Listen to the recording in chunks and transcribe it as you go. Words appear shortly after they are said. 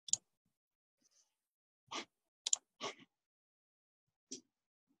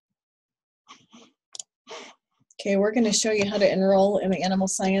Okay, we're going to show you how to enroll in the Animal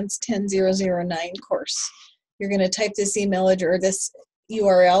Science 10009 course. You're going to type this email address or this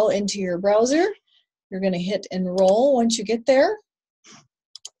URL into your browser. You're going to hit enroll once you get there.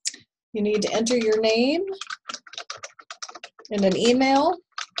 You need to enter your name and an email.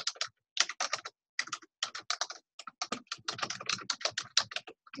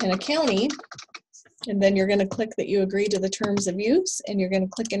 And a county, and then you're going to click that you agree to the terms of use, and you're going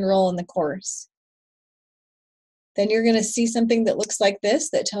to click enroll in the course. Then you're going to see something that looks like this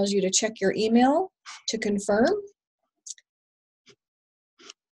that tells you to check your email to confirm.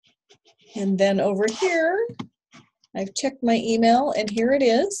 And then over here, I've checked my email, and here it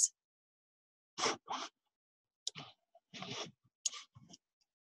is.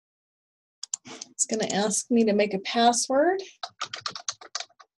 It's going to ask me to make a password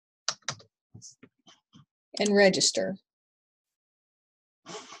and register.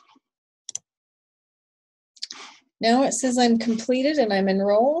 Now it says I'm completed and I'm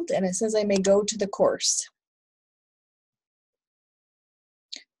enrolled, and it says I may go to the course.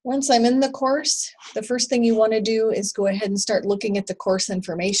 Once I'm in the course, the first thing you want to do is go ahead and start looking at the course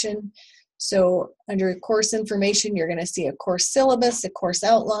information. So under course information, you're going to see a course syllabus, a course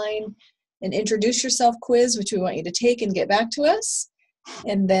outline, an introduce yourself quiz, which we want you to take and get back to us.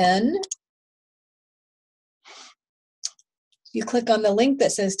 And then you click on the link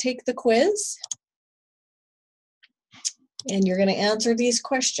that says take the quiz, and you're going to answer these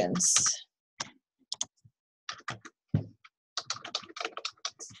questions.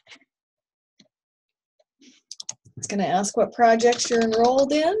 It's going to ask what projects you're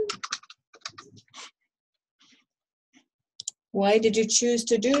enrolled in. Why did you choose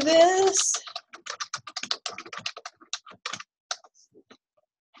to do this?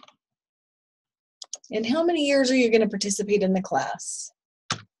 And how many years are you going to participate in the class?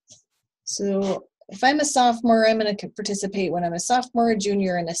 So if I'm a sophomore, I'm going to participate when I'm a sophomore, a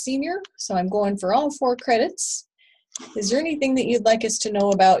junior, and a senior. So I'm going for all 4 credits. Is there anything that you'd like us to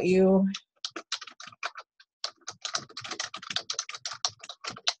know about you?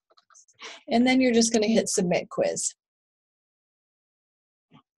 And then you're just going to hit submit quiz.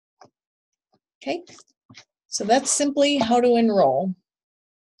 Okay, so that's simply how to enroll.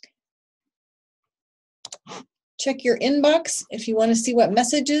 Check your inbox if you want to see what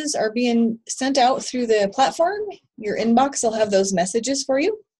messages are being sent out through the platform. Your inbox will have those messages for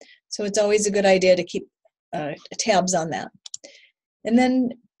you. So it's always a good idea to keep tabs on that. And then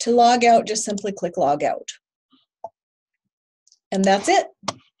to log out, just simply click log out. And that's it.